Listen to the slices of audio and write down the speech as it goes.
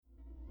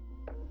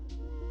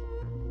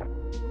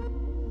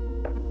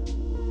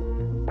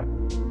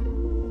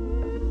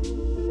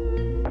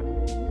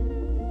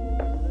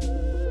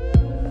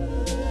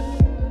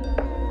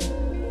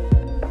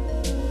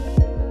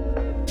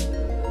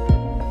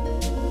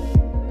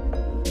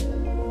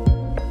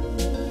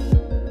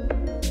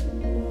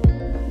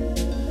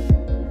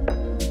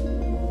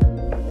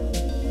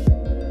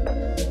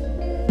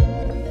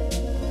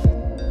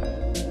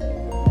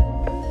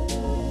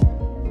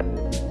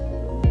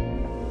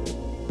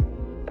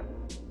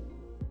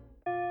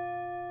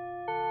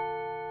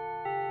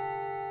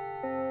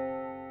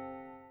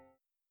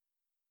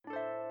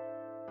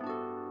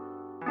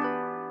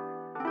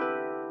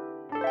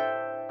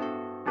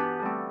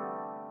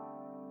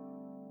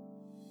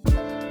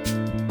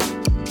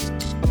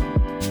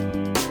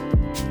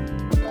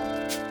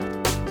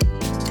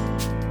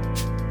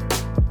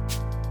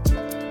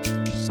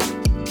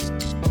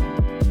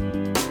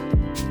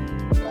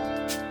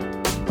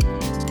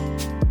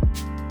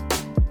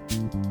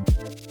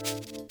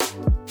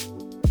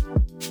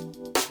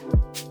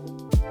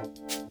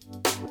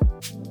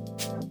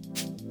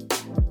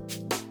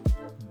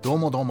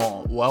Domo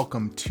domo,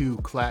 welcome to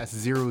class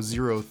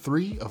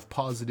 003 of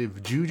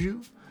Positive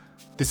Juju.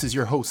 This is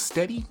your host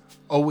Steady,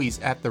 always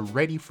at the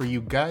ready for you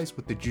guys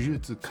with the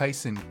Jujutsu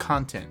Kaisen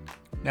content.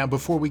 Now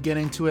before we get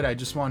into it, I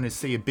just wanted to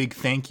say a big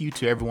thank you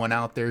to everyone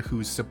out there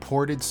who's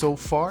supported so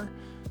far.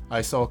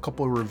 I saw a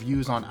couple of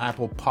reviews on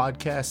Apple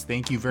Podcasts.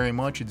 Thank you very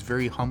much, it's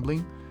very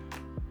humbling.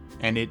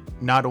 And it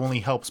not only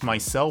helps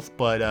myself,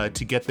 but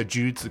to get the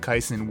Jujutsu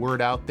Kaisen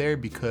word out there,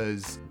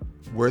 because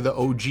we're the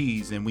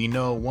OGs, and we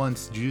know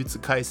once Jujutsu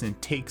Kaisen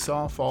takes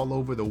off all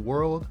over the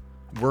world,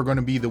 we're going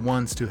to be the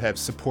ones to have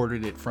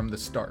supported it from the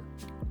start.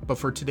 But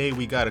for today,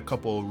 we got a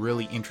couple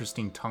really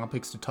interesting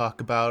topics to talk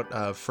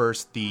about.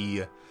 First,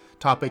 the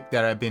topic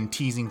that I've been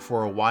teasing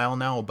for a while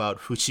now about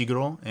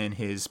Fushiguro and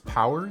his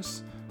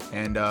powers,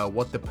 and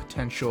what the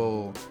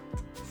potential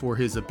for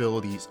his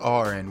abilities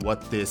are, and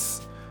what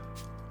this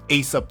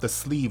ace up the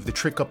sleeve, the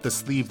trick up the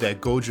sleeve that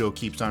Gojo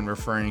keeps on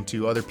referring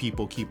to, other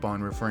people keep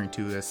on referring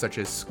to as such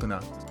as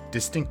Sukuna,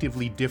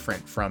 distinctively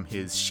different from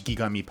his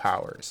Shikigami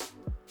powers.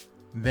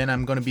 Then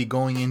I'm going to be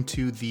going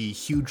into the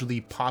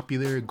hugely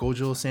popular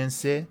Gojo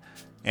Sensei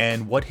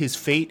and what his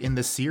fate in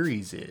the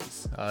series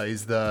is.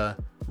 Is the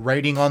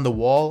writing on the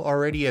wall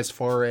already as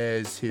far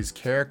as his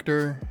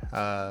character?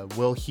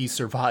 Will he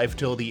survive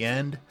till the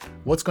end?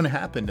 What's going to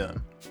happen to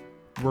him?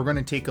 We're going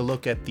to take a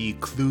look at the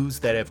clues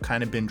that have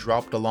kind of been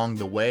dropped along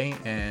the way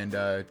and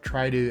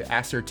try to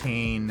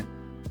ascertain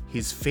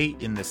his fate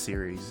in the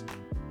series.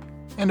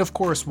 And of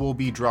course, we'll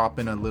be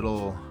dropping a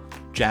little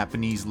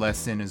Japanese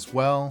lesson as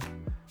well,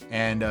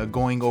 and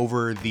going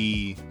over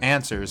the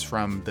answers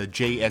from the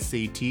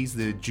JSATs,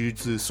 the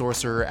Jujutsu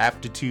Sorcerer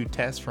Aptitude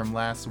Test from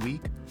last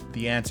week.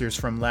 The answers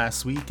from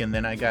last week, and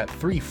then I got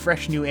 3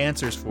 fresh new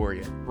answers for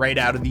you, right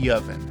out of the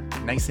oven,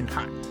 nice and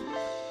hot.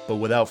 But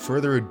without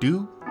further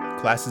ado,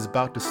 class is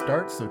about to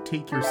start, so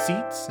take your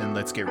seats and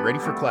let's get ready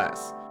for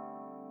class.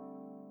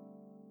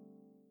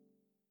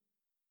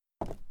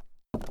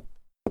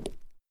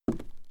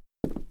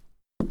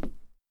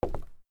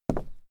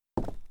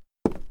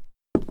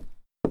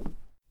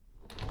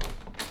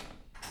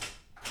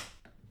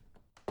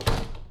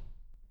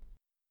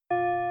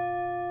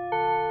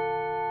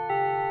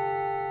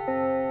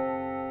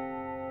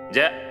じ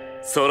ゃあ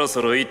そろ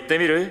そろ行って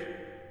みる？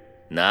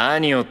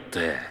何をっ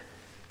て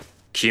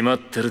決まっ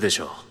てるでし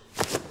ょ。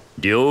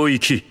領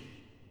域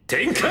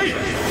展開。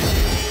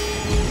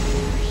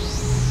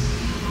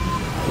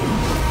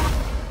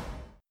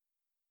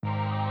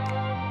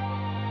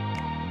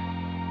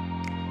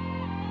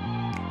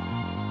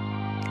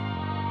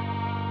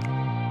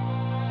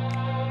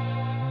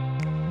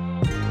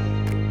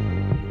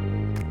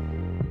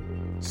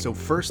So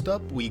first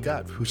up, we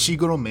got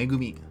Fushiguro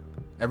Megumi,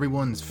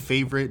 everyone's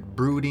favorite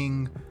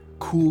brooding,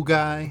 cool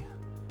guy,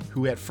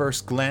 who at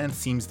first glance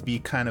seems to be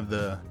kind of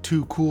the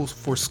too cool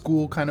for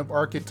school kind of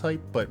archetype,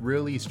 but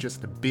really is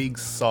just a big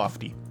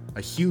softie.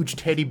 A huge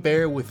teddy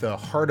bear with a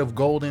heart of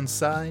gold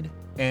inside,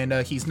 and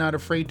he's not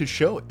afraid to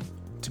show it.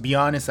 To be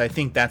honest, I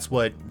think that's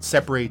what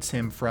separates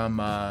him from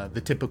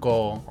the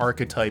typical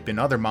archetype in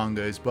other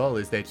manga as well,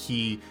 is that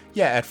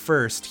at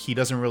first, he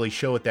doesn't really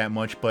show it that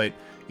much, but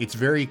it's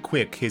very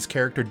quick. His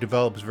character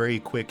develops very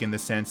quick in the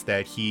sense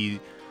that he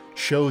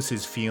shows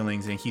his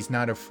feelings, and he's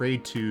not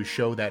afraid to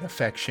show that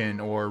affection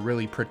or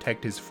really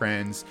protect his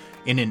friends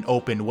in an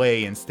open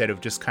way, instead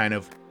of just kind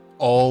of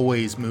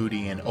always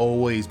moody and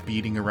always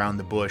beating around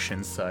the bush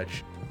and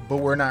such. But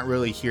we're not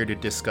really here to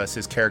discuss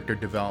his character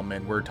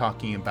development, we're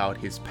talking about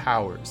his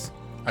powers.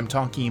 I'm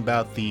talking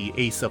about the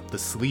ace up the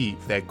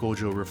sleeve that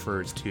Gojo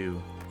refers to,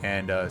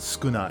 and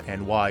Sukuna,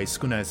 and why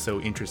Sukuna is so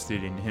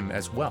interested in him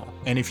as well.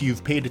 And if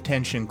you've paid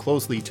attention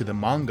closely to the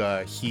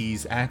manga,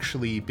 he's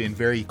actually been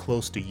very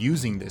close to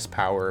using this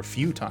power a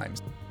few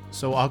times.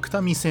 So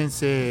Akutami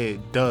Sensei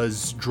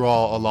does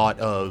draw a lot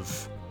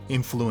of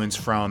influence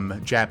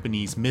from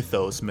Japanese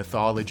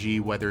mythology,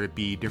 whether it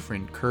be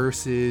different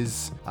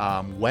curses,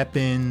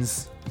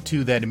 weapons.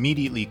 2 that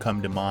immediately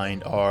come to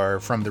mind are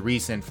from the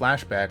recent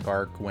flashback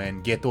arc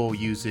when Geto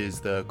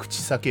uses the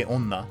Kuchisake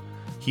Onna.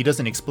 He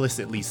doesn't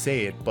explicitly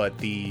say it, but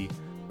the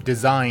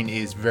design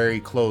is very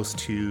close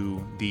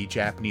to the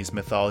Japanese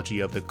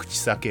mythology of the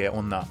Kuchisake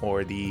Onna,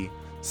 or the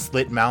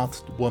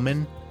slit-mouthed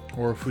woman,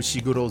 or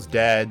Fushiguro's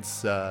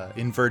dad's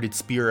inverted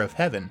spear of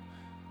heaven.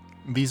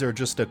 These are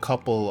just a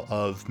couple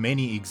of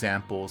many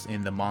examples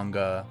in the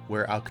manga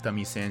where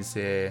Akutami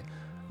Sensei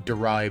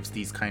derives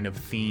these kind of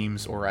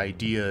themes or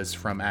ideas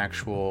from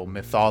actual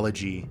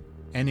mythology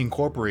and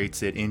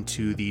incorporates it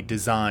into the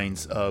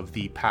designs of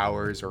the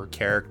powers or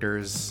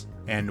characters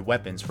and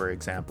weapons, for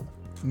example.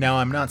 Now,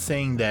 I'm not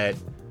saying that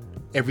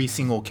every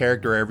single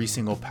character, every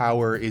single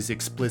power is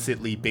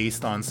explicitly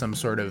based on some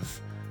sort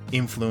of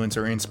influence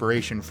or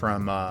inspiration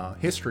from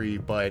history,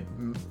 but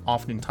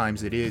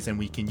oftentimes it is, and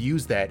we can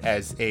use that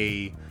as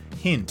a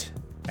hint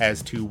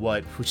as to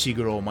what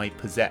Fushiguro might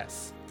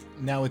possess.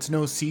 Now, it's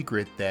no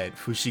secret that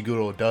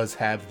Fushiguro does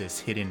have this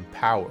hidden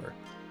power.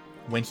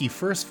 When he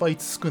first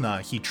fights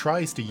Sukuna, he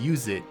tries to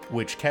use it,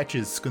 which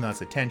catches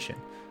Sukuna's attention.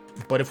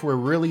 But if we're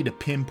really to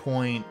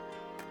pinpoint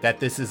that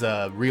this is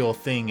a real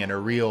thing and a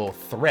real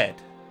threat,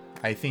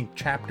 I think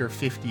chapter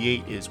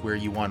 58 is where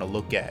you want to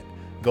look at.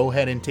 Go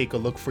ahead and take a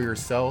look for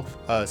yourself,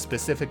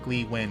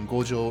 specifically when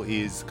Gojo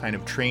is kind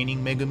of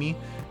training Megumi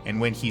and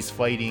when he's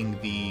fighting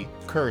the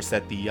curse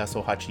at the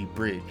Yasuhachi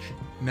Bridge.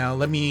 Now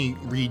let me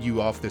read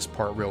you off this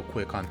part real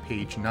quick on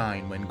page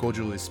 9 when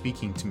Gojo is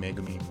speaking to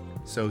Megumi.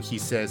 So he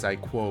says, I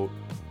quote,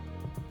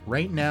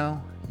 "Right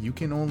now, you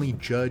can only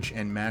judge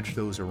and match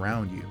those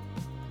around you,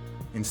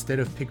 instead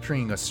of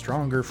picturing a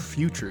stronger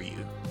future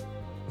you."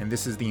 And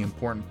this is the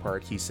important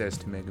part, he says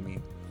to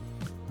Megumi.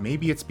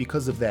 "Maybe it's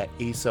because of that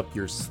ace up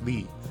your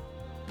sleeve.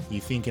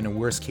 You think in a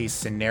worst case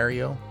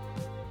scenario,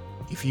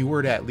 if you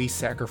were to at least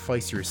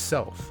sacrifice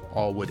yourself,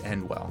 all would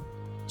end well."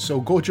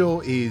 So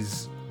Gojo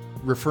is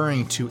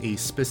referring to a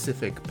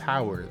specific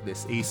power,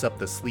 this ace up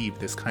the sleeve,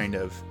 this kind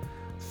of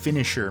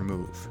finisher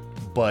move,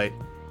 but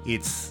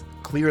it's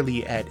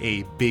clearly at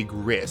a big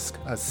risk,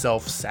 a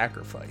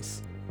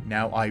self-sacrifice.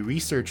 Now, I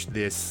researched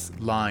this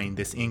line,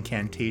 this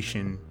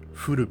incantation,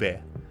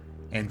 furube,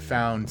 and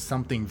found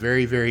something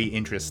very, very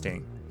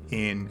interesting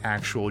in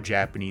actual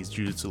Japanese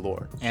Jujutsu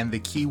lore. And the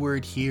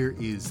keyword here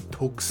is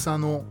Tokusa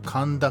no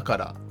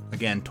Kandakara.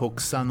 Again,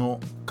 Tokusa no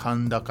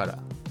Kandakara.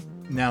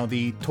 Now,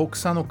 the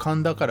Tokusa no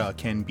Kandakara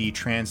can be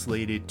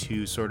translated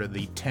to sort of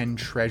the 10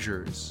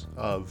 treasures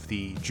of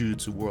the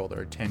Jujutsu world,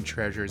 or 10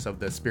 treasures of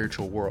the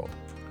spiritual world.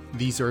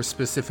 These are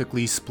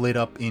specifically split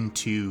up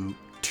into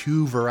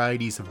 2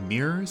 varieties of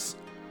mirrors,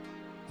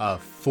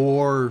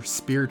 4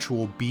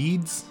 spiritual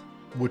beads,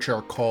 which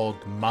are called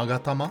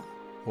magatama,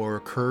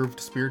 or curved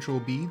spiritual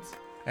beads,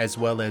 as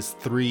well as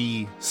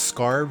 3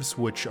 scarves,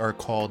 which are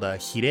called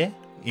hire,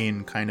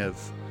 in kind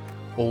of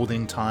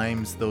olden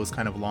times, those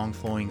kind of long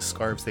flowing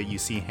scarves that you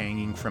see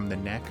hanging from the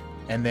neck,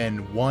 and then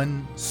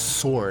 1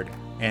 sword.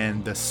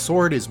 And the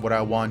sword is what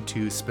I want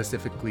to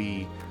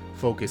specifically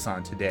focus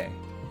on today,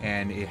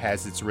 and it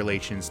has its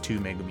relations to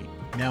Megumi.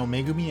 Now,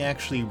 Megumi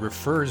actually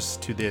refers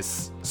to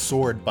this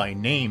sword by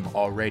name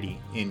already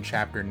in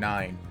chapter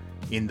 9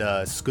 in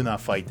the Sukuna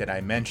fight that I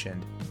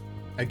mentioned.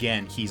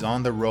 Again, he's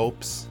on the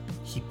ropes,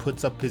 he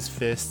puts up his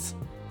fists,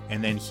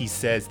 and then he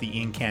says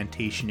the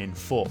incantation in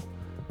full.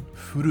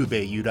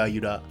 Furube yura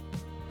yura,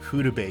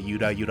 furube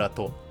yura yura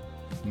to.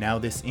 Now,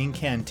 this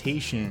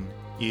incantation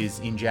is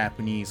in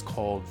Japanese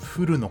called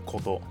furu no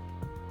koto,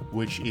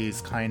 which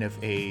is kind of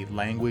a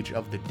language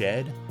of the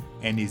dead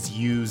and is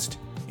used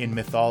in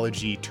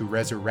mythology to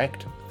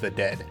resurrect the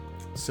dead.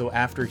 So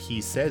after he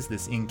says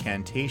this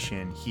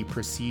incantation, he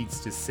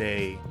proceeds to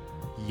say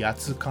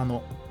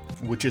Yatsukano,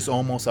 which is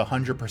almost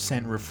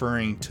 100%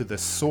 referring to the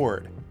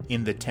sword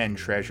in the 10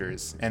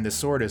 treasures. And the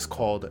sword is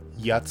called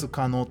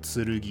Yatsukano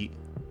Tsurugi,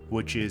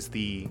 which is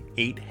the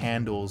 8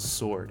 handles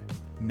sword.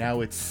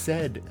 Now, it's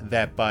said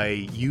that by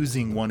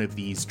using one of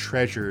these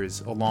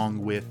treasures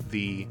along with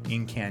the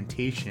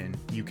incantation,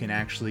 you can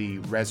actually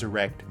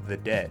resurrect the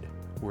dead,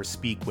 or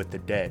speak with the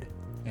dead.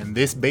 And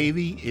this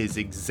baby is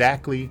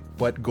exactly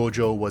what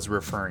Gojo was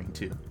referring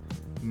to.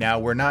 Now,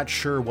 we're not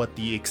sure what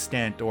the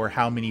extent or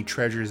how many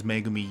treasures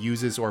Megumi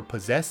uses or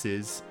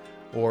possesses,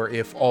 or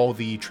if all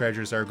the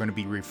treasures are going to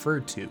be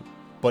referred to.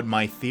 But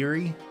my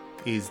theory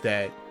is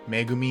that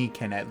Megumi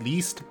can at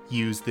least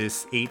use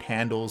this 8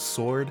 handles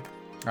sword,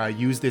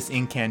 use this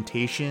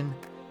incantation,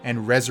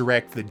 and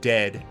resurrect the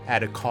dead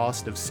at a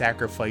cost of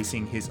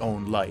sacrificing his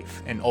own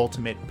life. An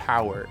ultimate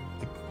power,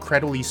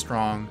 incredibly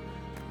strong,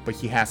 but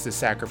he has to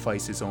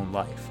sacrifice his own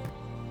life.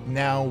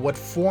 Now, what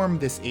form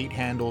this 8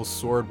 handles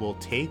sword will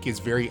take is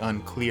very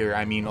unclear.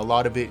 I mean, a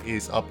lot of it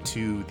is up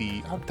to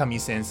the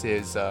Akutami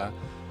sensei's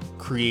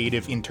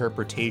creative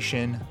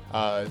interpretation.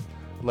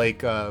 Like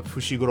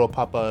Fushiguro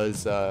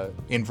Papa's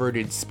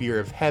inverted spear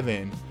of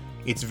heaven,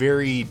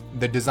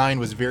 the design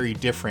was very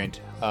different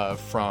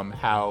from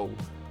how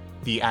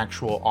the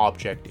actual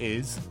object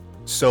is.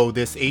 So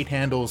this 8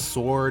 handles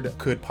sword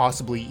could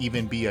possibly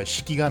even be a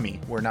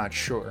shikigami, we're not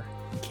sure.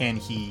 Can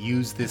he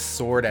use this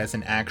sword as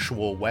an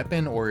actual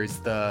weapon, or is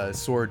the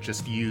sword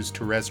just used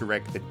to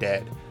resurrect the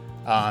dead?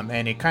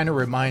 And it kind of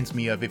reminds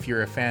me of, if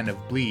you're a fan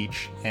of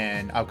Bleach,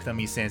 and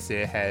Akutami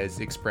sensei has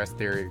expressed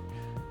their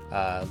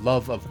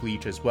love of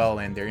Bleach as well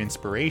and their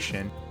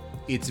inspiration,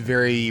 it's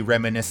very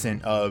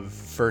reminiscent of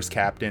First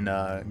Captain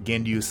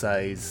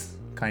Genryusai's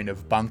kind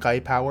of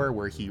Bankai power,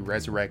 where he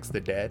resurrects the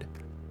dead.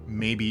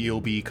 Maybe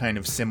it'll be kind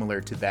of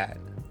similar to that.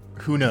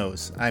 Who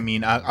knows? I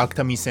mean,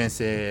 Akutami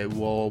sensei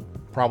will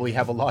probably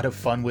have a lot of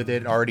fun with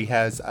it, already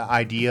has an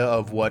idea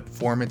of what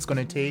form it's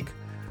going to take,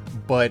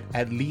 but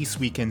at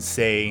least we can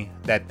say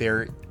that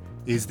there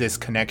is this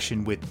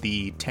connection with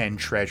the 10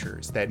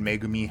 treasures, that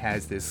Megumi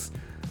has this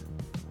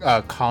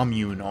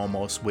commune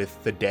almost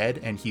with the dead,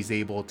 and he's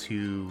able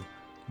to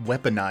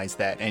weaponize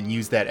that and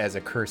use that as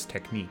a curse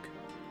technique.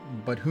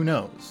 But who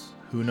knows?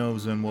 Who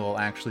knows when we'll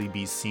actually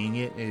be seeing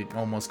it? It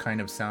almost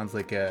kind of sounds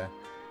like a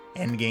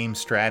endgame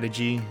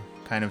strategy,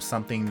 kind of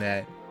something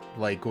that,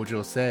 like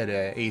Gojo said,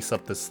 ace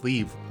up the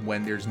sleeve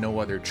when there's no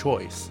other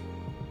choice.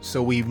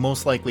 So we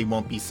most likely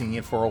won't be seeing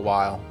it for a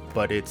while,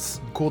 but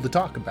it's cool to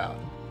talk about.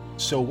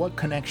 So what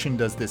connection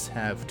does this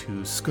have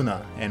to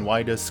Sukuna, and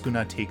why does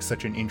Sukuna take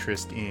such an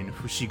interest in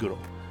Fushiguro?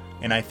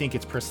 And I think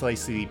it's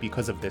precisely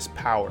because of this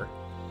power.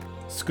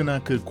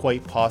 Sukuna could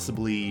quite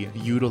possibly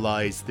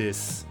utilize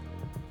this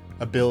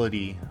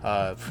ability,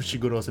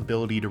 Fushiguro's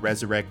ability to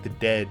resurrect the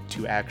dead,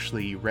 to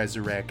actually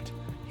resurrect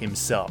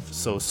himself.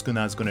 So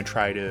Sukuna is going to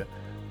try to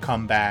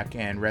come back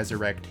and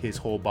resurrect his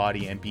whole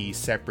body and be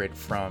separate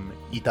from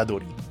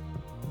Itadori.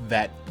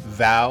 That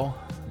vow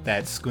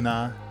that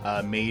Sukuna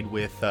made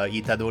with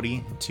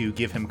Itadori to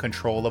give him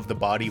control of the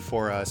body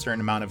for a certain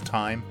amount of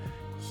time,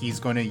 he's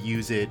going to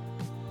use it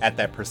at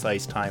that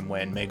precise time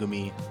when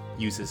Megumi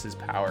uses his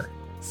power.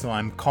 So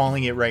I'm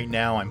calling it right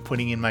now. I'm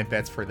putting in my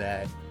bets for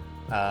that.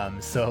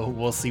 So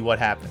we'll see what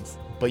happens.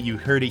 But you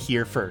heard it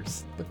here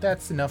first. But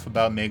that's enough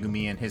about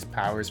Megumi and his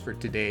powers for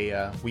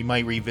today. We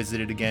might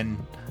revisit it again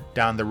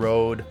down the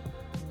road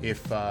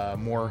if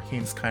more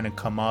hints kind of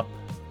come up.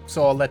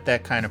 So I'll let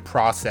that kind of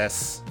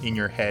process in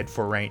your head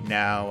for right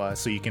now,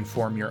 so you can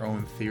form your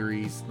own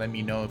theories. Let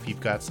me know if you've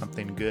got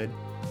something good.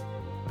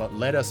 But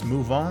let us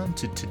move on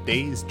to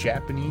today's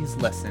Japanese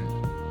lesson.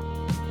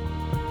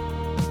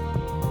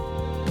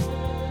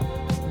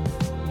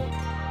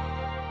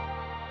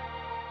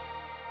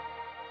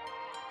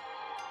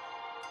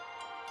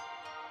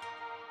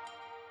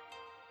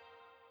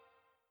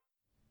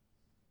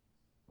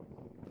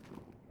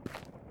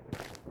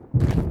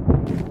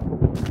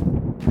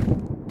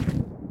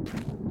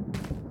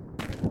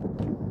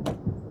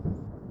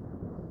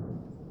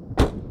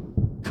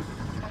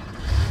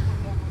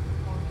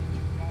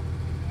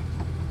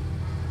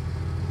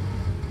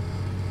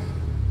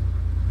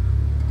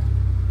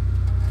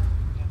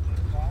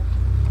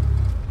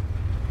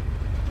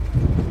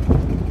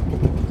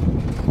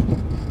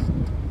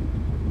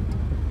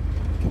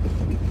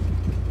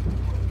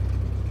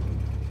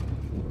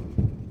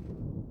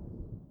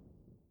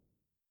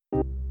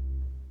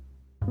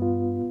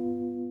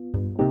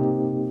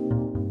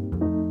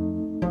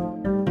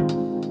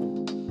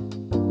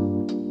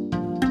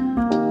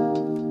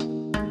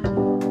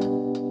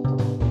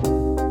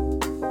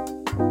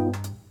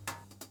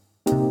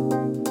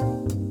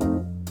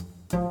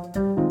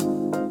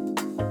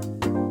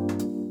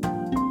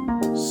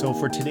 So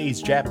for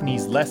today's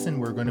Japanese lesson,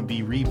 we're going to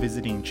be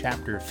revisiting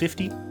chapter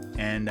 50,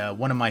 and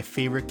one of my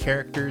favorite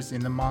characters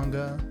in the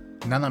manga,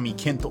 Nanami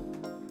Kento.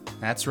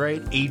 That's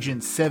right,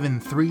 Agent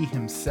 7-3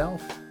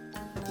 himself.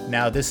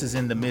 Now this is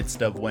in the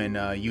midst of when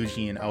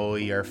Yuji and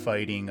Aoi are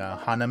fighting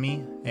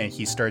Hanami, and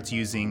he starts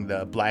using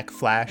the Black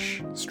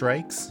Flash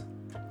strikes.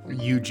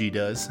 Yuji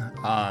does,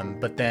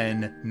 but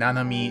then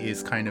Nanami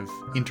is kind of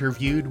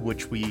interviewed,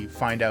 which we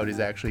find out is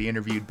actually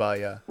interviewed by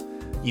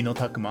Ino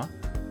Takuma.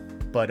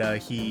 But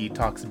Nanami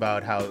talks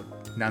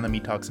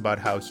about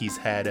how he's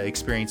had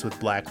experience with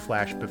Black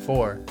Flash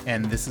before,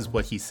 and this is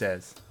what he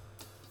says.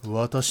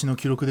 私の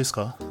記録です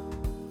か?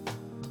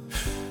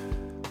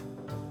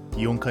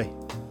 4回.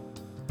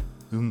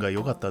 運が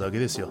良かっただけ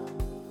ですよ.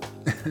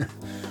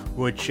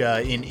 Which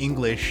in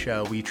English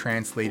we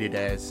translated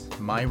as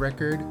my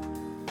record.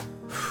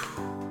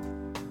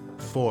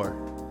 4.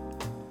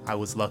 I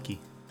was lucky.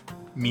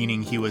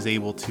 Meaning he was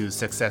able to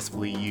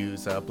successfully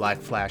use Black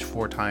Flash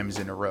 4 times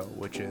in a row,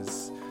 which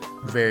is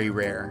very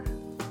rare.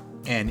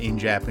 And in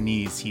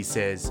Japanese, he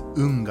says,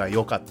 運が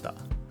良かった.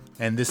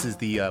 And this is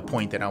the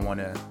point that I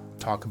want to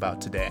talk about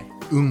today.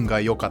 運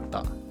が良かっ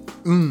た.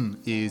 運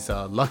is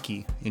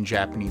lucky in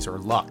Japanese, or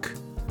luck.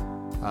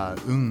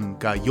 運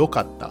が良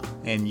かった.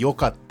 And 良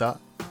かった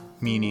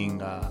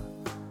meaning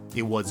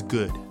it was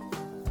good.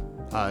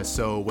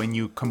 So when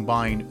you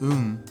combine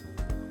運,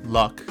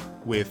 luck,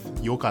 with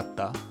良かっ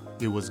た,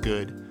 it was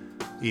good,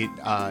 it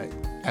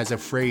as a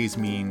phrase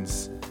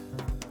means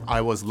I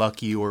was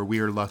lucky, or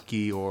we're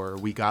lucky, or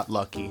we got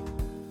lucky.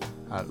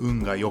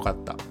 運が良か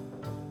った.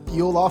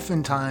 You'll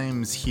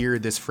oftentimes hear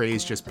this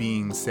phrase just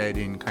being said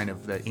in kind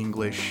of the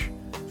English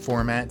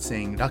format,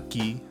 saying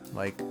lucky,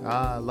 like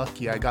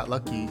lucky, I got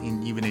lucky,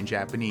 even in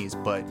Japanese.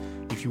 But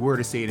if you were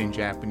to say it in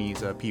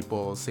Japanese,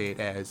 people say it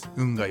as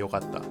運が良か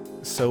った.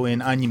 So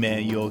in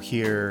anime, you'll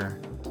hear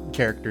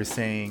characters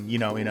saying,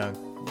 in a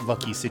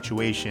lucky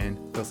situation,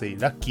 they'll say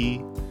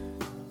lucky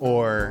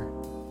or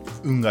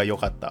運が良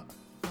かった.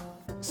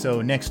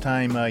 So next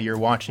time you're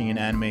watching an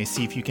anime,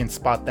 see if you can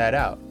spot that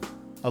out.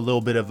 A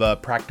little bit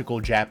of practical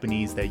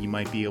Japanese that you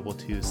might be able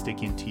to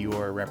stick into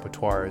your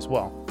repertoire as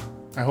well.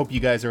 I hope you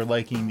guys are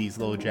liking these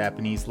little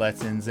Japanese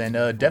lessons, and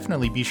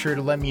definitely be sure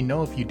to let me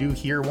know if you do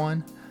hear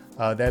one.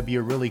 That'd be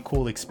a really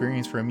cool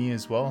experience for me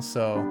as well,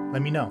 so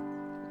let me know.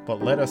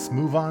 But let us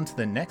move on to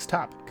the next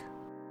topic.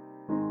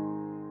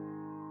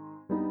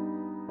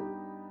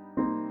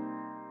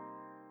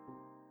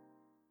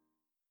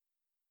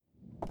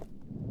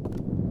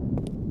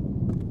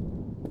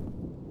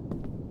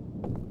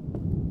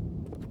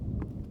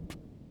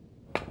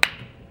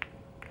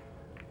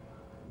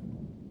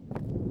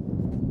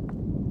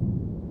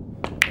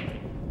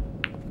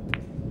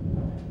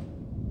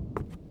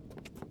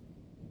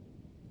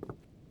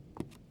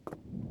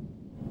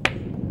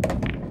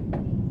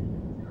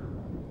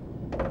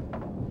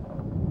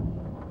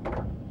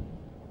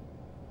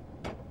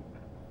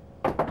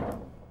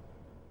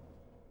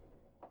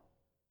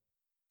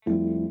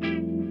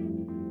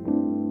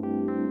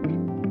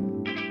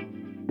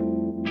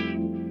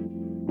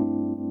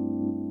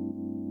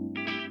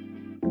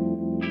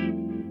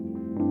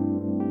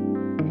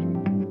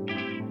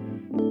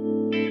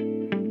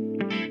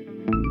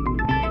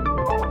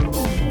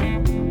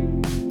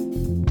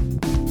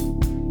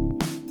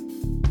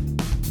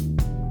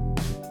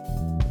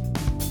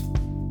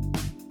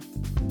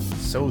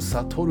 So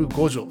Satoru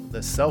Gojo,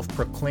 the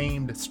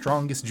self-proclaimed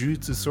strongest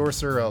Jujutsu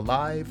sorcerer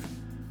alive,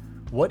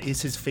 what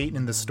is his fate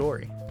in the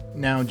story?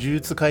 Now,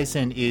 Jujutsu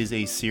Kaisen is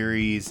a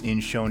series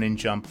in Shonen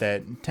Jump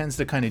that tends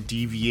to kind of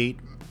deviate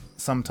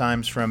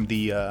sometimes from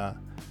the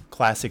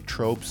classic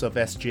tropes of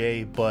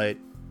SJ, but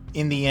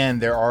in the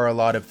end, there are a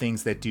lot of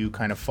things that do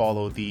kind of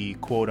follow the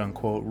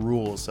quote-unquote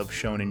rules of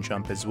Shonen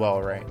Jump as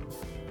well, right?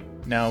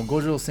 Now,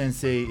 Gojo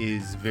Sensei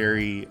is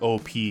very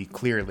OP,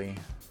 clearly.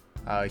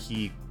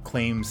 He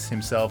claims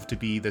himself to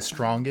be the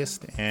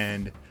strongest,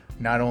 and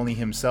not only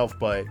himself,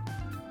 but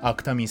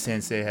Akutami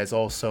Sensei has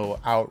also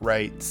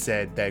outright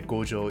said that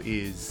Gojo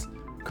is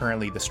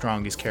currently the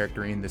strongest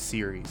character in the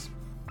series.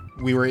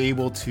 We were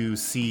able to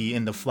see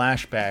in the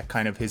flashback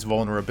kind of his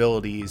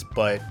vulnerabilities,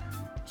 but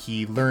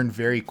he learned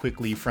very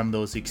quickly from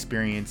those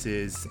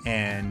experiences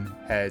and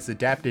has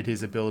adapted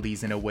his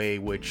abilities in a way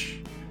which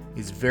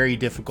is very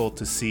difficult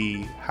to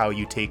see how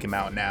you take him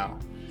out now.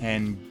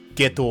 And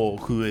Geto,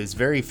 who is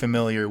very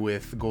familiar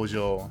with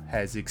Gojo,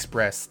 has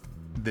expressed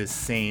this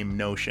same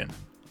notion.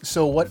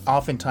 So what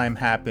oftentimes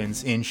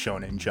happens in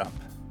Shonen Jump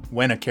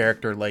when a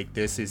character like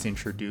this is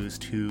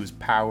introduced whose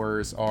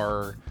powers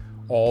are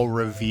all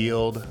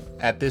revealed?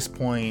 At this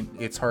point,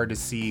 it's hard to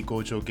see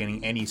Gojo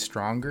getting any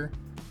stronger.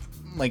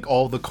 Like,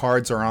 all the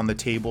cards are on the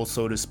table,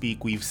 so to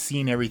speak. We've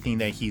seen everything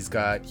that he's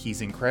got.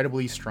 He's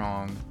incredibly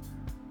strong.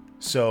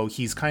 So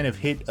he's kind of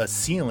hit a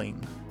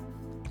ceiling.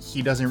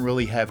 He doesn't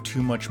really have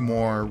too much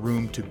more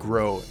room to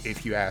grow,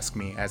 if you ask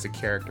me, as a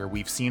character.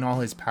 We've seen all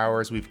his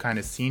powers. We've kind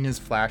of seen his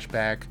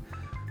flashback.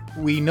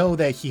 We know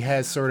that he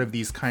has sort of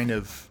these kind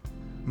of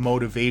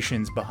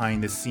motivations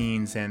behind the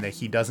scenes and that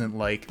he doesn't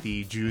like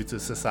the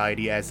Jujutsu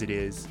Society as it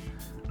is.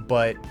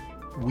 But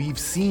we've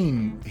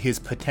seen his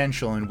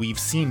potential and we've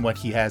seen what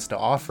he has to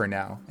offer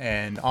now.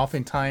 And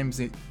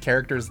oftentimes,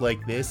 characters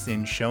like this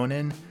in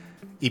Shonen,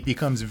 it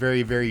becomes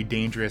very, very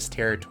dangerous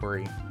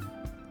territory.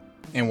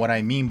 And what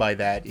I mean by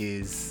that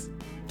is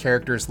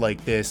characters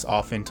like this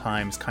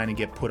oftentimes kind of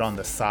get put on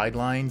the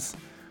sidelines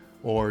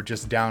or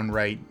just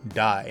downright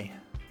die.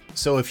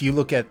 So if you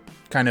look at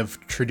kind of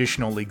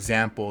traditional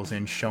examples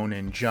in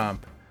Shonen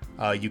Jump,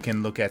 you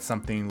can look at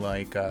something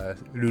like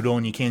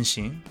Rurouni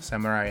Kenshin,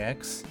 Samurai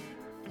X,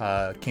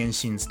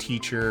 Kenshin's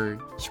teacher,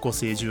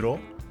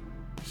 Hikoseijuro.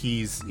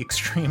 He's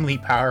extremely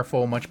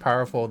powerful, much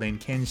powerful than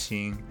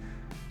Kenshin.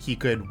 He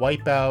could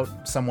wipe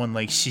out someone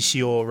like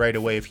Shishio right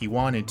away if he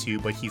wanted to,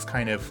 but he's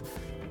kind of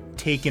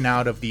taken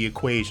out of the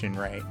equation,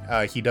 right?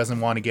 He doesn't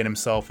want to get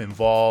himself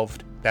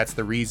involved. That's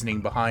the reasoning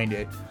behind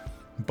it.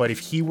 But if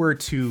he were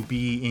to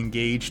be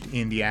engaged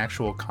in the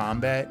actual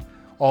combat,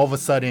 all of a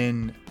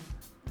sudden,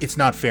 it's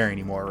not fair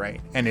anymore,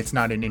 right? And it's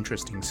not an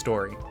interesting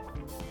story.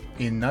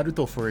 In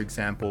Naruto, for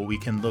example, we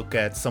can look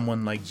at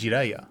someone like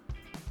Jiraiya.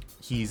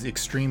 He's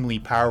extremely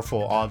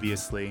powerful,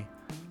 obviously.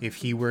 If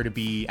he were to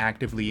be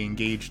actively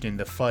engaged in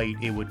the fight,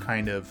 it would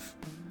kind of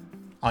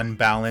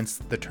unbalance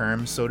the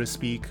terms, so to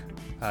speak.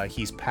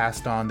 He's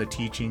passed on the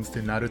teachings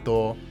to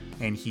Naruto,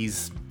 and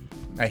he's,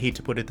 I hate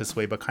to put it this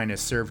way, but kind of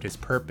served his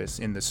purpose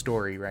in the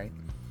story, right?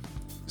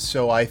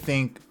 So I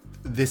think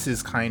this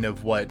is kind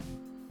of what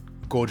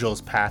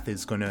Gojo's path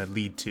is going to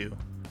lead to.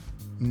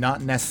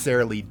 Not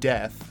necessarily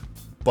death,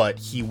 but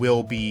he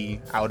will be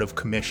out of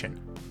commission.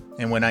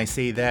 And when I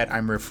say that,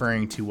 I'm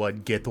referring to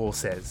what Geto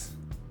says.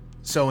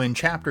 So in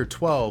chapter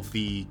 12,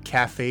 the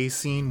cafe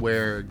scene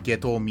where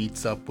Geto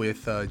meets up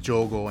with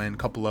Jogo and a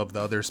couple of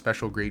the other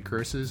special grade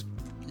curses,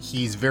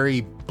 he's very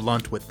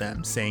blunt with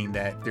them, saying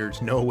that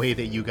there's no way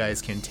that you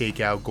guys can take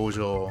out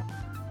Gojo,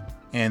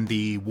 and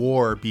the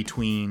war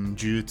between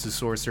Jujutsu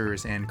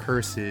sorcerers and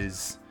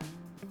curses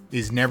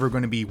is never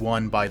going to be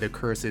won by the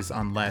curses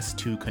unless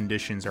two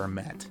conditions are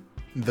met.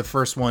 The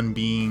first one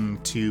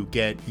being to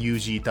get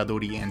Yuji,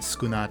 Tadori, and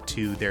Sukuna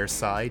to their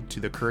side,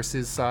 to the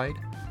curses' side,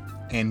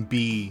 and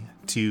B,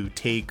 to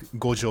take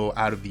Gojo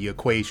out of the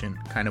equation,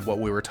 kind of what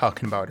we were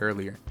talking about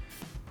earlier.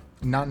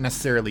 Not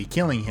necessarily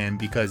killing him,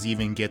 because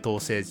even Geto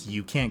says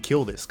you can't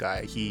kill this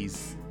guy.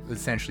 He's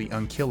essentially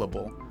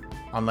unkillable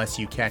unless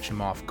you catch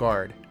him off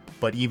guard.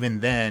 But even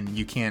then,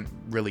 you can't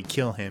really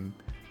kill him.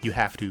 You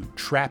have to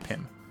trap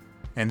him.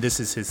 And this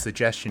is his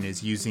suggestion,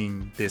 is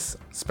using this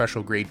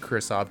special grade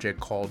curse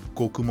object called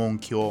Gokumon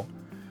Kyo,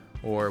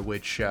 or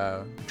which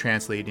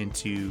translate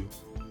into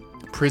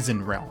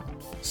prison realm.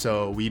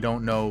 So we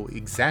don't know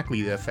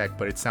exactly the effect,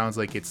 but it sounds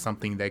like it's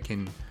something that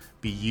can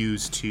be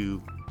used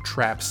to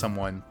trap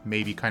someone,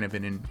 maybe kind of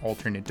in an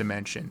alternate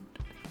dimension,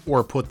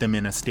 or put them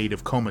in a state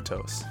of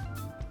comatose.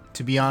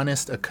 To be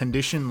honest, a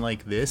condition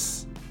like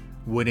this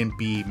wouldn't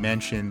be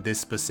mentioned this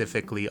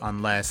specifically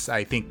unless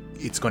I think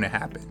it's going to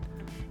happen.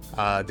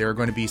 They're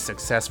going to be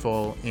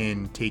successful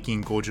in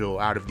taking Gojo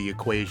out of the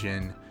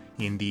equation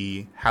in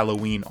the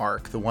Halloween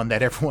arc, the one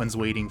that everyone's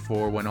waiting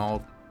for when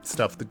all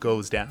stuff that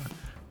goes down.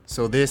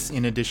 So this,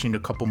 in addition to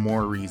a couple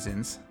more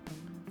reasons.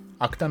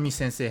 Akutami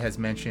Sensei has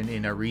mentioned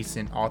in a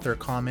recent author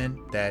comment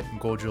that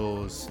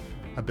Gojo's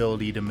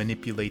ability to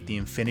manipulate the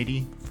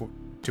infinity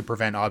to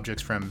prevent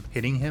objects from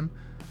hitting him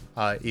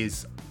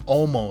is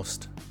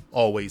almost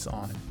always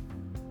on.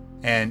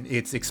 And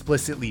it's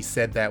explicitly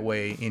said that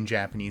way in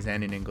Japanese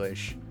and in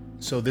English.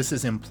 So this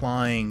is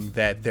implying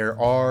that there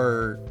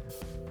are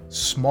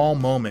small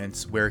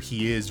moments where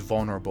he is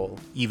vulnerable,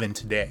 even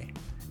today.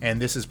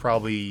 And this is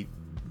probably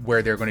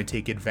where they're going to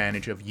take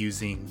advantage of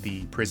using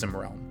the Prism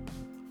Realm.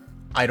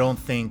 I don't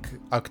think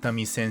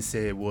Akutami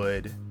Sensei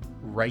would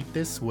write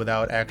this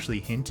without actually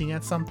hinting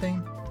at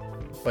something,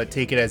 but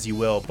take it as you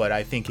will, but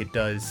I think it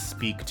does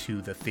speak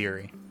to the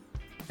theory.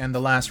 And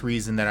the last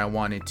reason that I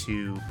wanted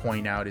to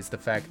point out is the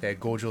fact that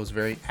Gojo is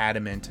very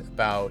adamant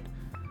about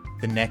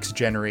the next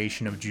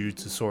generation of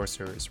Jujutsu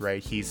sorcerers,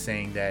 right? He's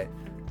saying that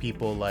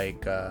people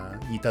like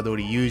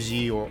Itadori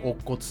Yuji or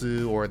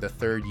Okkotsu or the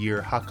third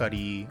year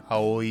Hakari,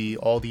 Aoi,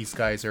 all these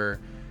guys are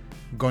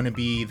going to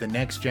be the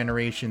next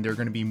generation. They're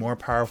going to be more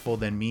powerful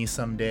than me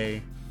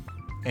someday.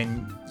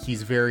 And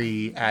he's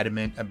very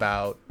adamant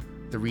about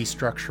the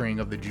restructuring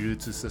of the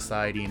Jujutsu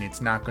Society, and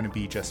it's not going to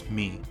be just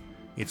me.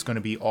 It's going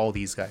to be all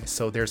these guys.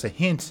 So there's a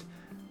hint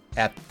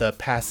at the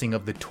passing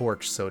of the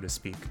torch, so to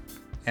speak.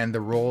 And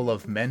the role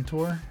of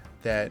mentor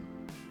that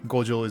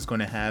Gojo is going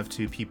to have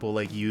to people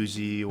like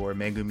Yuji or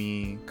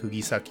Megumi,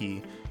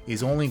 Kugisaki,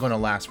 is only going to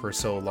last for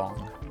so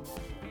long.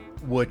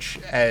 Which,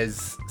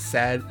 as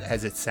sad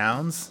as it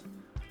sounds,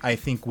 I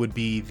think would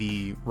be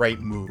the right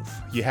move.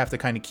 You have to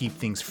kind of keep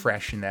things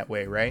fresh in that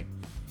way, right?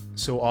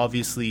 So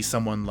obviously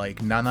someone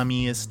like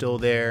Nanami is still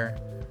there.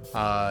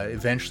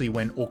 Eventually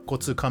when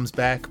Okkotsu comes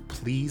back,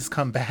 please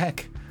come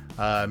back.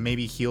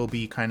 Maybe he'll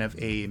be kind of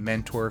a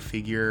mentor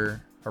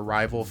figure, a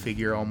rival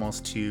figure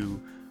almost to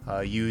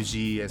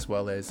Yuji as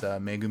well as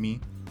Megumi.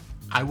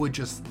 I would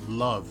just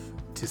love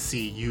to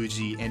see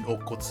Yuji and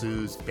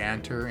Okkotsu's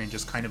banter and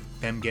just kind of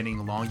them getting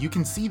along. You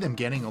can see them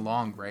getting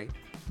along, right?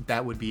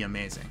 That would be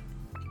amazing.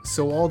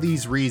 So all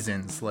these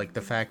reasons, like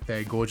the fact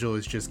that Gojo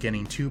is just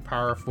getting too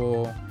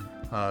powerful,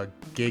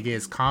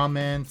 Gege's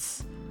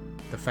comments,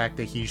 the fact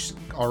that he's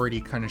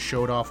already kind of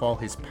showed off all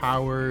his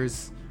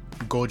powers,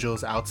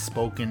 Gojo's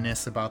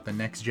outspokenness about the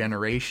next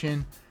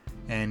generation,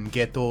 and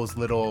Geto's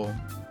little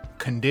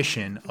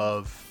condition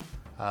of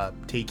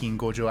taking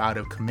Gojo out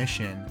of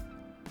commission.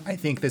 I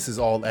think this is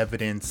all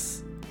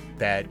evidence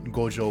that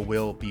Gojo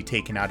will be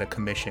taken out of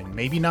commission.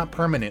 Maybe not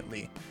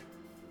permanently,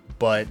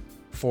 but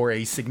for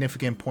a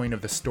significant point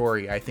of the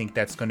story, I think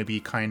that's going to be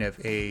kind of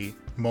a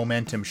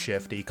momentum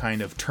shift, a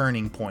kind of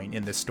turning point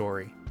in the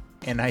story.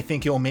 And I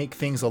think it'll make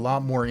things a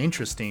lot more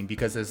interesting,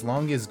 because as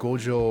long as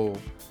Gojo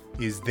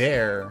is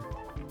there,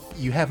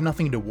 you have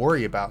nothing to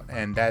worry about.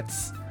 And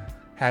that's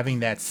having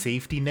that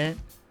safety net,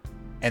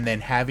 and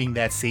then having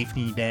that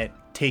safety net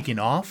taken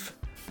off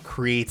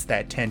creates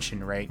that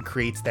tension, right?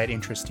 Creates that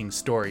interesting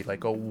story.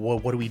 Like, oh,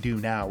 what do we do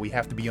now? We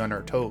have to be on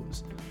our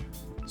toes.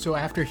 So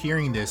after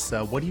hearing this,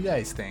 what do you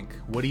guys think?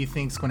 What do you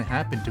think is going to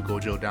happen to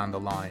Gojo down the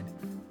line?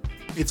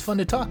 It's fun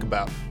to talk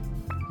about.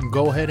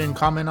 Go ahead and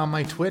comment on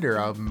my Twitter.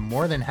 I'm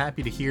more than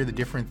happy to hear the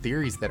different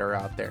theories that are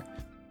out there.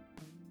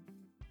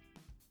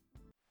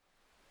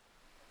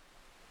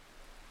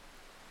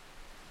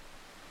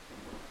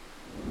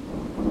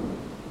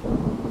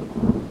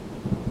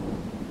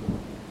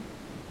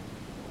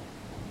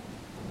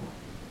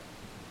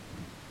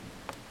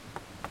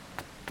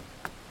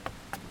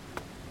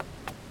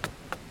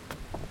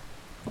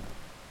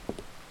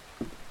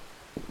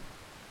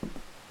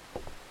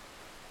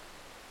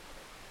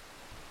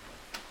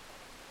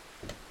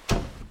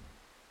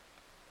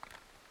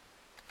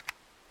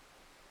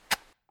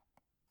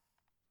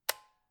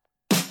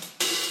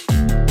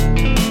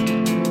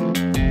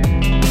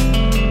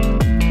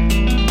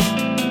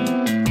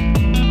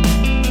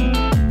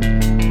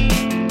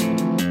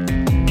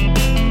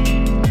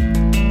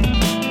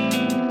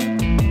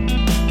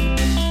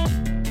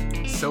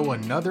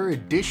 Another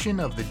edition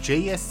of the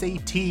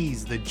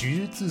JSATs, the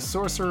Jujutsu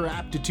Sorcerer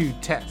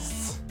Aptitude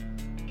Tests.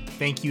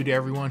 Thank you to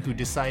everyone who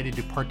decided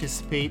to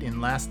participate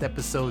in last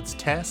episode's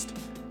test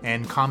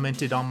and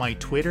commented on my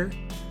Twitter.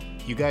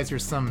 You guys are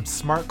some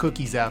smart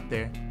cookies out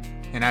there,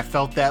 and I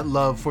felt that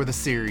love for the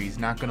series,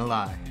 not gonna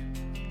lie.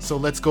 So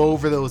let's go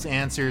over those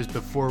answers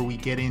before we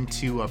get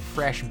into a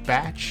fresh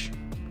batch,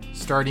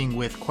 starting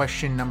with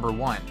question number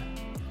 1,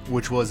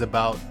 which was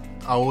about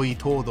Aoi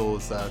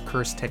Todo's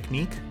curse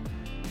technique,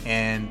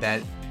 and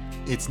that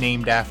it's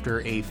named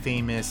after a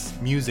famous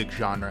music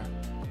genre.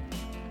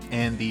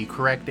 And the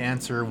correct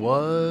answer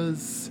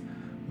was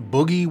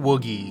Boogie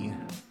Woogie.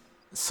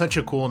 Such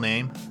a cool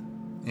name,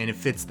 and it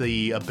fits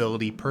the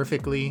ability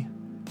perfectly.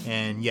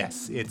 And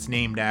yes, it's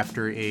named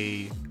after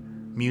a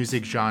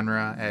music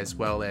genre as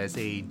well as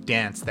a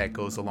dance that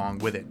goes along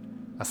with it.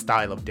 A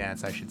style of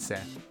dance, I should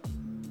say.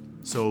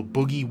 So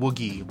Boogie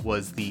Woogie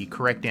was the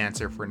correct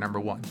answer for number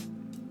 1.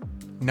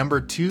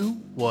 Number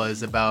 2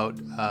 was about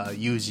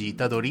Yuji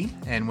Itadori,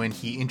 and when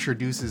he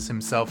introduces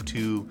himself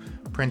to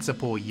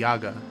Principal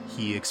Yaga,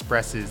 he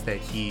expresses that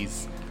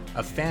he's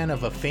a fan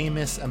of a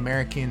famous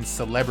American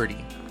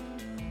celebrity.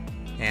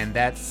 And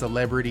that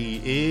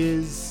celebrity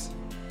is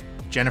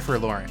Jennifer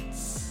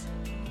Lawrence.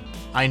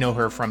 I know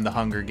her from the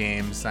Hunger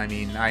Games. I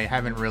mean, I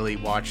haven't really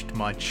watched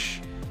much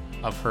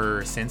of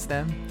her since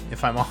then,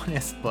 if I'm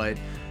honest, but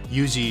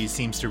Yuji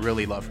seems to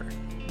really love her.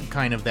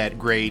 Kind of that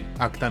great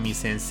Akutami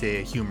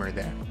sensei humor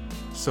there.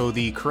 So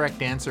the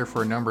correct answer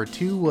for number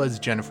 2 was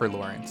Jennifer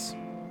Lawrence.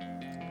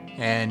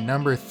 And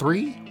number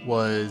 3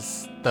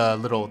 was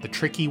the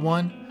tricky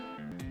one.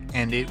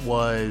 And it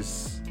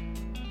was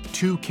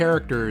 2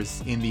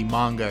 characters in the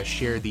manga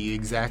share the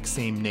exact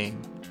same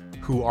name.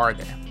 Who are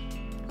they?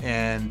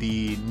 And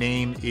the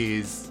name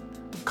is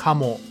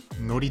Kamo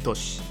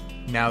Noritoshi.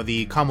 Now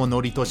the Kamo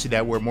Noritoshi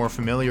that we're more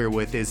familiar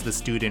with is the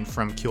student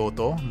from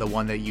Kyoto, the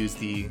one that used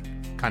the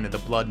kind of the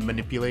blood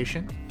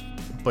manipulation.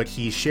 But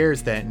he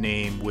shares that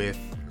name with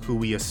who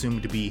we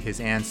assume to be his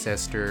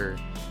ancestor,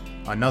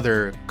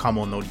 another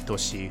Kamo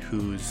Noritoshi,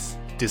 who's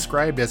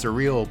described as a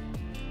real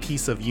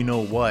piece of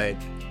you-know-what,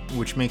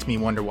 which makes me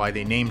wonder why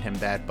they named him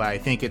that, but I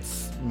think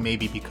it's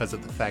maybe because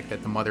of the fact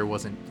that the mother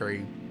wasn't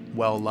very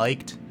well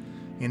liked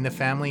in the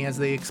family, as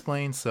they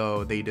explained,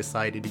 so they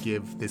decided to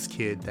give this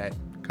kid that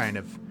kind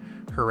of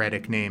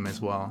heretic name as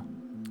well.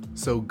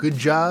 So good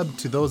job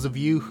to those of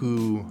you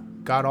who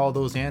got all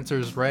those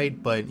answers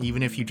right, but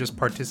even if you just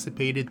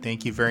participated,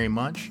 thank you very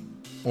much.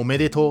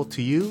 Omedetou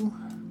to you,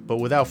 but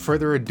without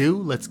further ado,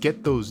 let's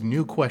get those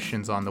new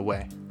questions on the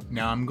way.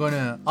 Now I'm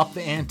gonna up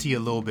the ante a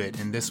little bit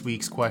in this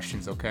week's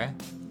questions, okay?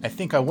 I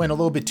think I went a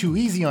little bit too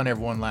easy on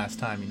everyone last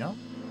time, you know?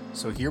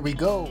 So here we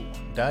go.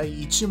 Dai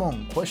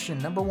Ichimon, question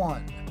number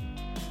 1.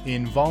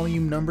 In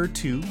volume number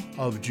 2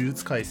 of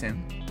Jujutsu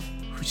Kaisen,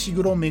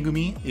 Fushiguro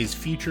Megumi is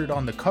featured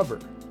on the cover.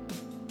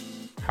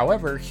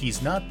 However,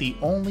 he's not the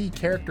only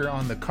character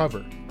on the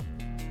cover.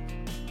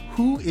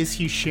 Who is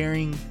he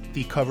sharing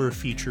the cover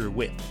feature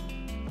with?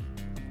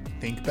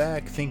 Think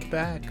back,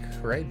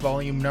 right?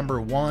 Volume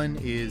number 1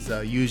 is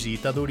Yuji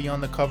Itadori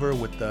on the cover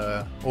with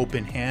the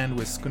open hand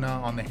with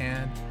Sukuna on the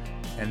hand.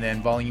 And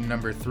then volume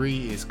number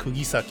 3 is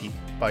Kugisaki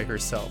by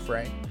herself,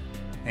 right?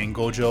 And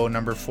Gojo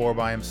number 4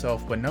 by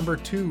himself. But number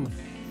 2,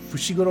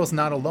 Fushiguro's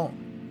not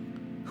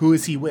alone. Who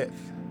is he with?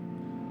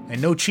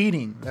 And no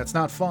cheating, that's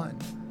not fun.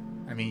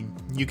 I mean,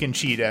 you can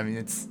cheat, I mean,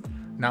 it's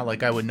not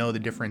like I would know the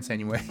difference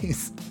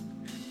anyways.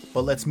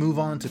 But let's move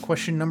on to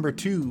question number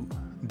 2,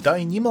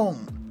 Dai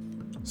Nimon.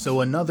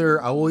 So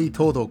another Aoi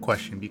Todo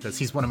question, because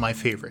he's one of my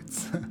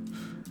favorites.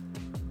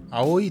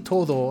 Aoi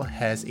Todo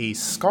has a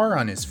scar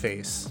on his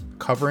face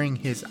covering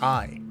his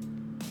eye.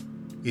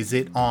 Is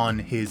it on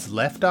his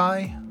left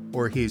eye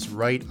or his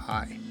right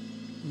eye?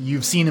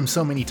 You've seen him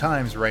so many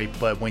times, right?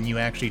 But when you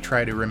actually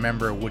try to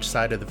remember which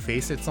side of the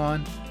face it's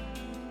on,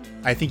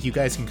 I think you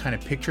guys can kind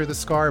of picture the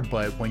scar,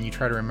 but when you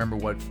try to remember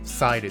what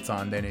side it's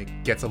on, then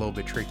it gets a little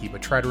bit tricky.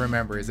 But try to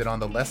remember, is it on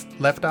the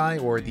left eye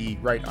or the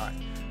right eye?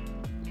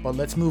 But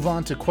let's move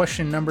on to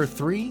question number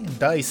 3,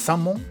 Dai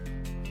Samon,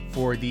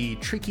 for the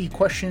tricky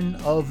question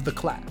of the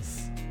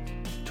class.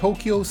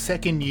 Tokyo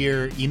second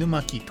year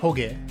Inumaki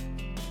Toge,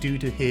 due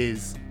to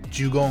his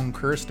Jugon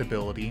cursed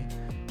ability,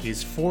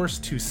 is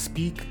forced to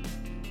speak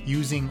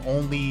using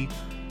only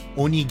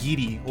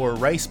onigiri or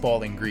rice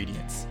ball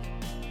ingredients.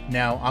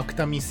 Now,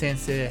 Akutami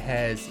sensei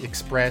has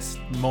expressed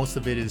most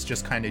of it is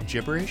just kind of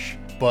gibberish,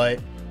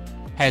 but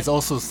has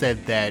also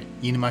said that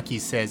Inumaki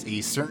says a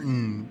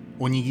certain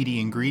onigiri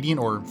ingredient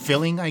or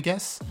filling, I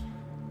guess,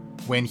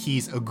 when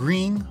he's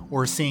agreeing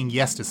or saying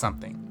yes to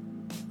something.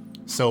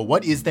 So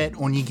what is that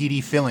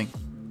onigiri filling?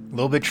 A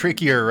little bit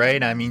trickier,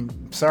 right? I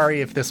mean,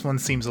 sorry if this one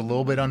seems a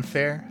little bit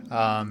unfair.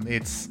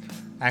 It's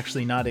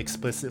actually not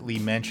explicitly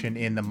mentioned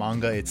in the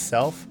manga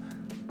itself,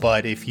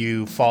 but if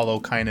you follow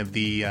kind of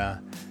the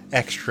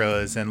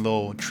extras and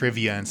little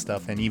trivia and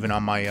stuff, and even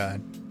on my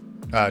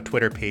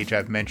Twitter page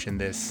I've mentioned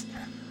this,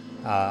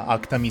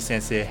 Akutami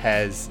sensei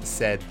has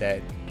said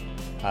that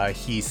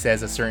he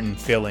says a certain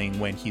filling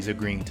when he's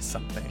agreeing to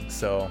something.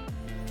 So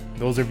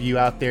those of you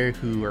out there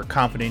who are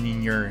confident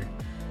in your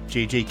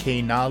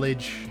JJK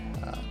knowledge,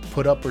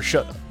 put up or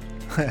shut up.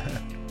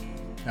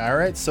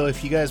 Alright, so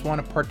if you guys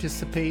want to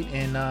participate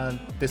in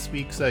this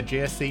week's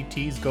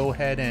JSATs, go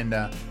ahead and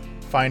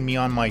find me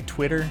on my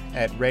Twitter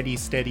at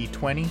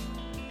ReadySteady20,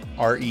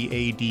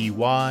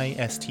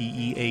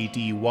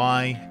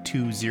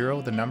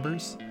 ReadySteady20, the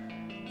numbers.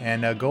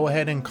 And go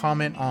ahead and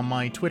comment on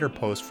my Twitter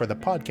post for the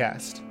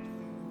podcast.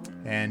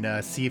 And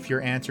see if your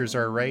answers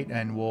are right,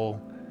 and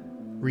we'll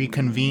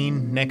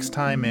reconvene next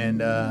time and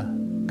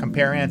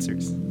compare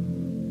answers.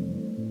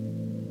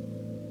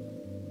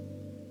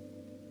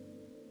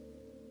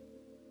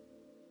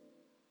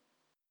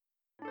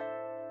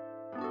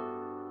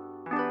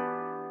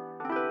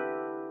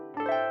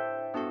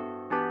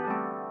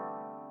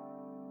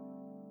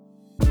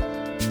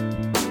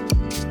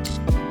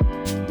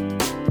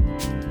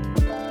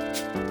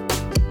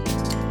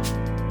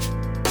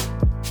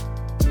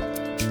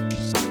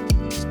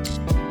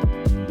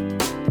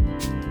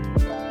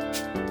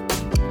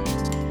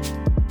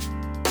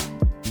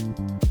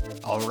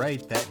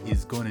 Alright, that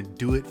is going to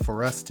do it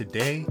for us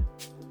today.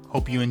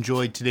 Hope you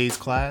enjoyed today's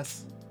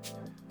class.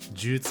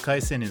 Jujutsu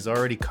Kaisen is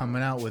already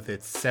coming out with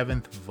its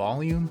 7th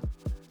volume,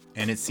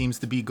 and it seems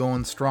to be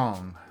going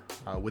strong.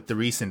 With the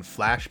recent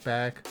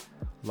flashback,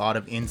 a lot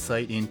of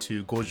insight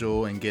into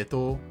Gojo and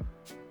Geto,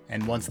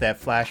 And once that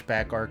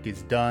flashback arc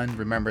is done,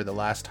 remember the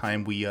last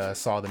time we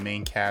saw the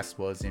main cast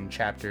was in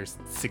chapter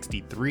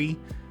 63.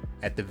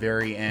 At the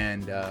very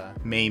end,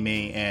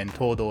 Mei and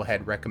Todo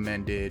had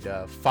recommended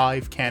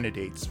 5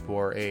 candidates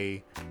for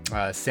a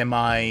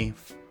semi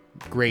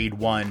grade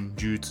 1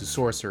 Jutsu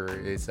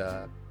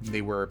sorcerer.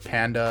 They were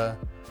Panda,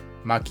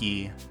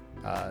 Maki,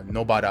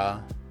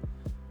 Nobara,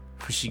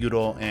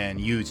 Fushiguro, and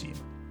Yuji.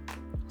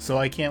 So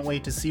I can't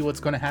wait to see what's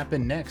going to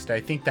happen next. I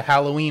think the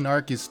Halloween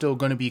arc is still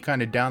going to be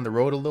kind of down the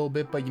road a little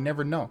bit, but you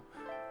never know.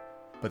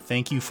 But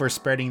thank you for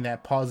spreading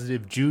that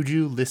positive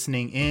juju,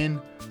 listening in,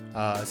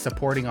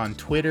 supporting on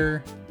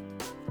Twitter,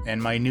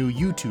 and my new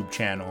YouTube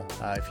channel.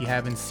 If you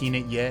haven't seen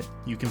it yet,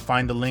 you can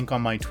find the link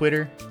on my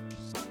Twitter.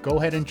 Go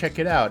ahead and check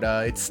it out.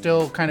 It's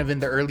still kind of in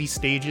the early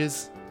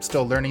stages,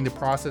 still learning the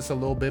process a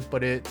little bit,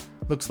 but it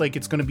looks like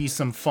it's going to be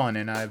some fun,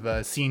 and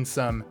I've seen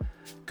some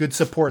good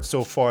support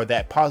so far,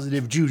 that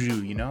positive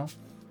juju, you know?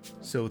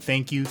 So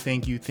thank you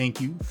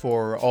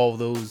for all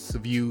those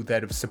of you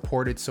that have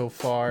supported so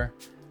far.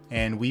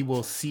 And we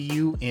will see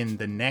you in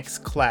the next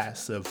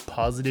class of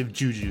Positive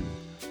Juju.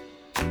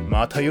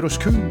 Mata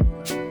yoroshiku!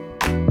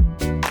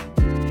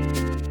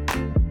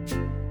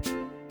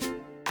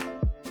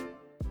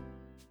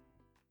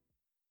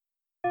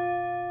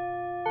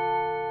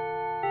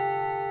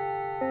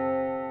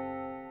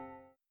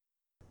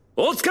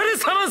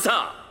 Otsukare-sama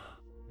sa!